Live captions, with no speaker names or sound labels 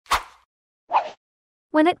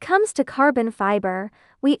When it comes to carbon fiber,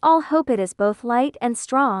 we all hope it is both light and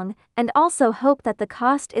strong, and also hope that the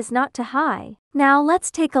cost is not too high. Now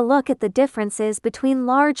let's take a look at the differences between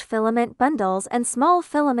large filament bundles and small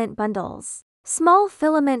filament bundles. Small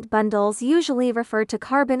filament bundles usually refer to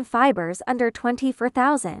carbon fibers under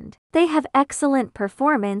 24,000. They have excellent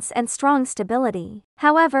performance and strong stability.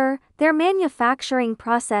 However, their manufacturing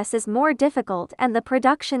process is more difficult and the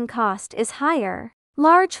production cost is higher.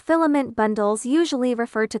 Large filament bundles usually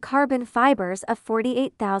refer to carbon fibers of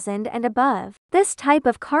 48,000 and above. This type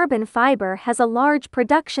of carbon fiber has a large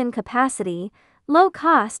production capacity, low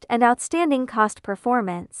cost and outstanding cost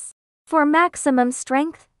performance. For maximum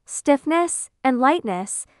strength, stiffness, and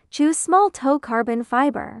lightness, choose small tow carbon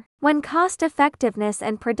fiber. When cost effectiveness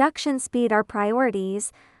and production speed are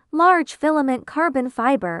priorities, large filament carbon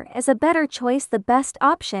fiber is a better choice. The best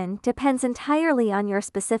option depends entirely on your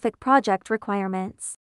specific project requirements.